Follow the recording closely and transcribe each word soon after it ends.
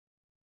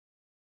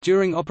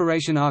During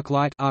Operation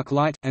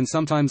Arclight, and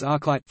sometimes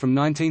Arclight, from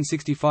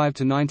 1965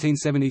 to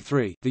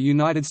 1973, the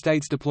United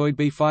States deployed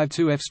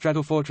B-52F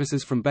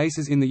Stratofortresses from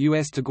bases in the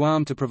U.S. to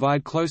Guam to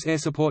provide close air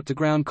support to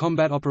ground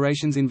combat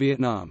operations in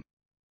Vietnam.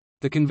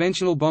 The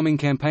conventional bombing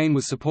campaign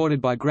was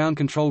supported by ground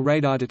control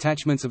radar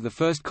detachments of the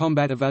 1st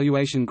Combat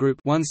Evaluation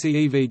Group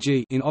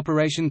in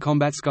Operation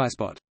Combat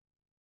Skyspot.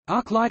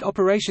 Arclight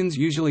operations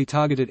usually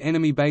targeted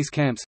enemy base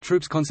camps,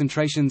 troops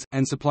concentrations,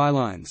 and supply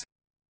lines.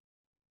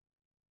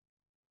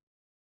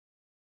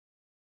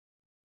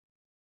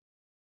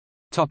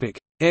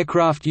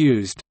 Aircraft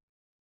used.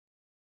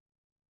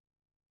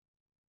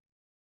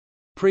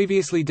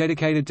 Previously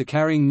dedicated to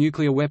carrying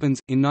nuclear weapons,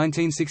 in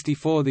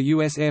 1964 the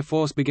U.S. Air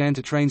Force began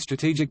to train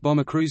strategic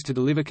bomber crews to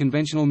deliver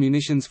conventional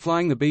munitions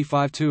flying the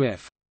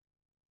B-52F.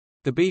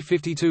 The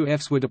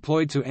B-52Fs were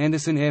deployed to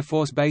Andersen Air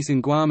Force Base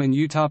in Guam and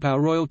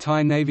Utapao Royal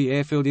Thai Navy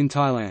Airfield in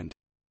Thailand.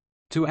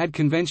 To add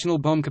conventional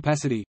bomb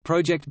capacity,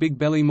 Project Big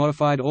Belly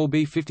modified all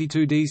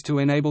B-52Ds to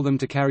enable them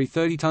to carry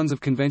 30 tons of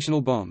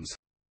conventional bombs.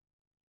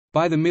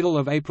 By the middle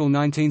of April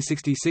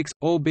 1966,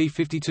 all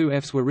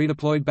B-52Fs were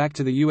redeployed back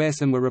to the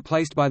U.S. and were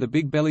replaced by the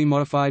Big Belly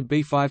modified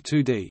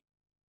B-52D.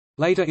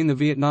 Later in the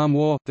Vietnam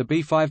War, the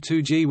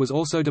B-52G was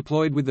also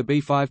deployed with the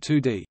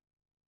B-52D.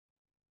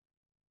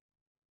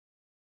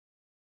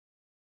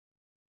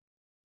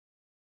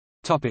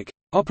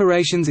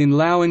 Operations in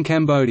Laos and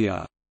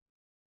Cambodia.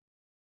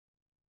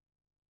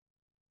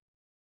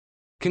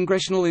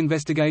 Congressional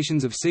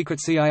investigations of secret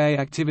CIA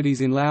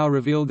activities in Laos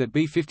revealed that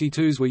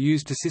B-52s were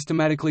used to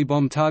systematically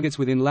bomb targets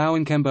within Laos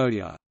and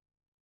Cambodia.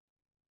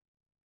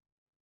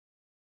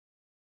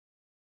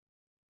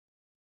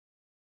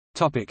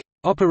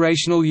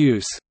 Operational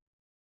use.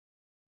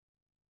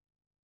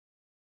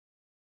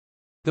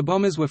 The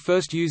bombers were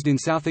first used in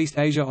Southeast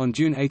Asia on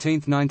June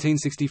 18,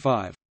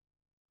 1965.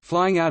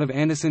 Flying out of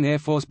Andersen Air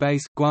Force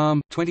Base,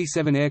 Guam,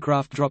 27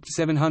 aircraft dropped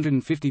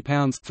 750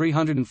 pounds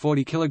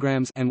 (340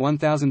 kilograms) and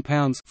 1,000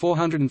 pounds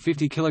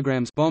 (450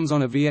 kilograms) bombs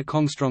on a Viet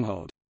Cong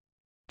stronghold.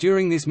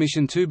 During this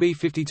mission 2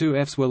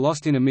 B-52Fs were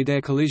lost in a mid-air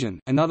collision,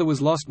 another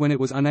was lost when it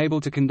was unable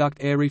to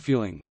conduct air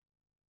refueling.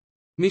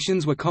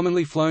 Missions were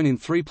commonly flown in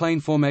three-plane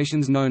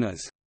formations known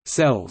as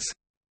cells.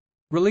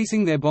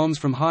 Releasing their bombs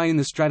from high in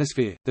the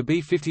stratosphere, the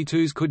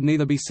B-52s could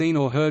neither be seen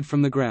or heard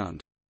from the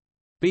ground.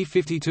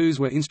 B-52s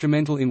were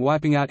instrumental in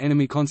wiping out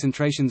enemy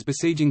concentrations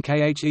besieging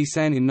Khe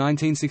San in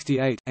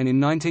 1968, and in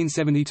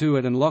 1972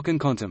 at An Loc and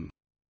Kontum.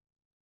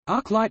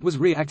 Arclight was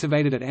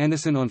reactivated at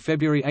Andersen on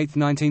February 8,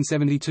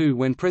 1972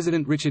 when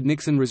President Richard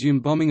Nixon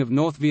resumed bombing of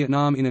North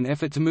Vietnam in an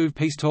effort to move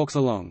peace talks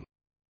along.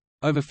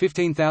 Over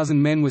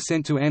 15,000 men were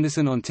sent to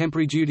Andersen on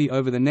temporary duty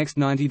over the next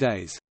 90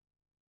 days.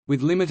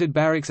 With limited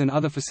barracks and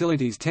other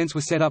facilities, tents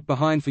were set up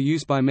behind for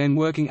use by men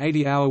working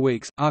 80-hour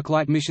weeks.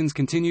 Arclight missions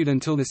continued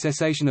until the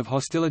cessation of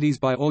hostilities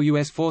by all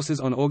U.S.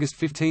 forces on August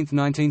 15,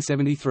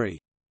 1973.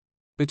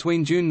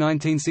 Between June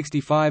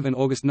 1965 and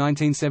August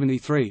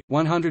 1973,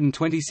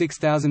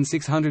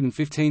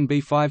 126,615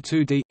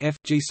 B-52D,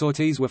 F.G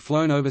sorties were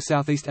flown over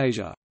Southeast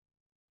Asia.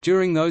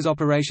 During those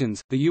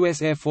operations, the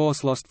U.S. Air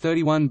Force lost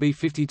 31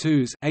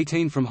 B-52s,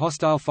 18 from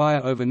hostile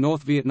fire over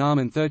North Vietnam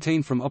and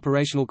 13 from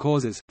operational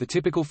causes. The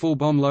typical full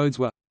bomb loads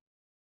were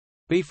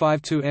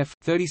B-52F,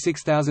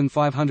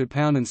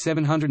 36,500-pound and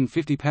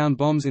 750-pound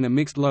bombs in a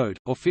mixed load,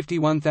 or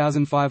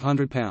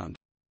 51,500-pound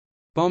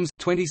bombs,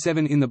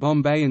 27 in the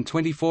bomb bay and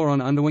 24 on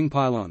underwing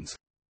pylons.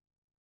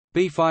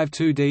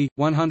 B-52D,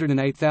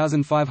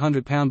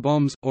 108,500-pound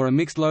bombs, or a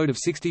mixed load of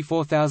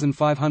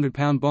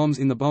 64,500-pound bombs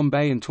in the bomb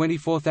bay and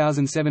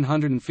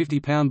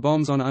 24,750-pound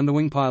bombs on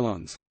underwing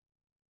pylons.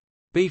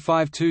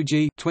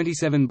 B-52G,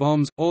 27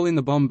 bombs, all in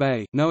the bomb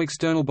bay, no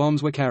external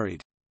bombs were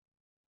carried.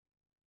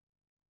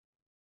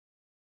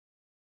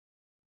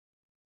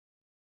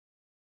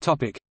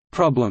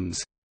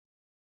 Problems.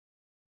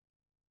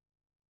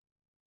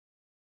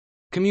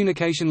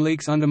 Communication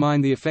leaks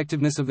undermined the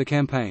effectiveness of the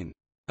campaign.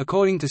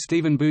 According to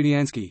Stephen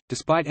Budiansky,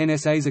 despite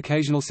NSA's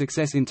occasional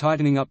success in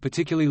tightening up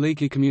particularly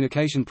leaky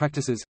communication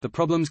practices, the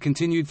problems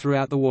continued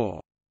throughout the war.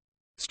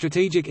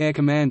 Strategic Air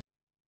Command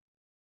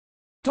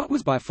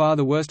was by far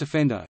the worst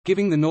offender,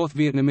 giving the North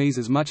Vietnamese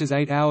as much as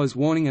 8 hours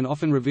warning and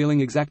often revealing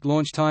exact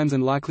launch times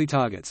and likely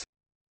targets.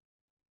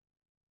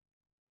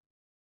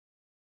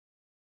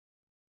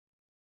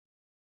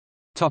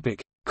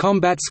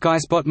 Combat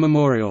Skyspot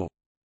Memorial.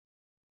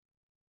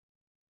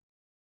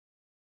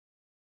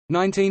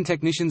 19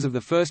 technicians of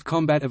the 1st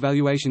Combat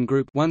Evaluation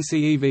Group were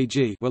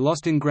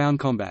lost in ground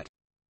combat.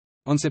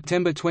 On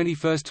September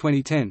 21,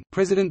 2010,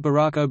 President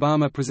Barack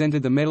Obama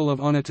presented the Medal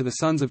of Honor to the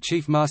sons of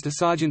Chief Master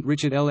Sergeant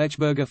Richard L.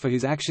 Etchberger for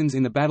his actions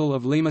in the Battle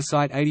of Lima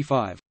Site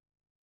 85.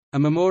 A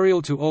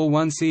memorial to all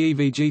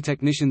 1CEVG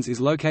technicians is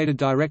located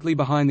directly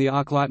behind the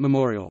Arclight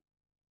Memorial.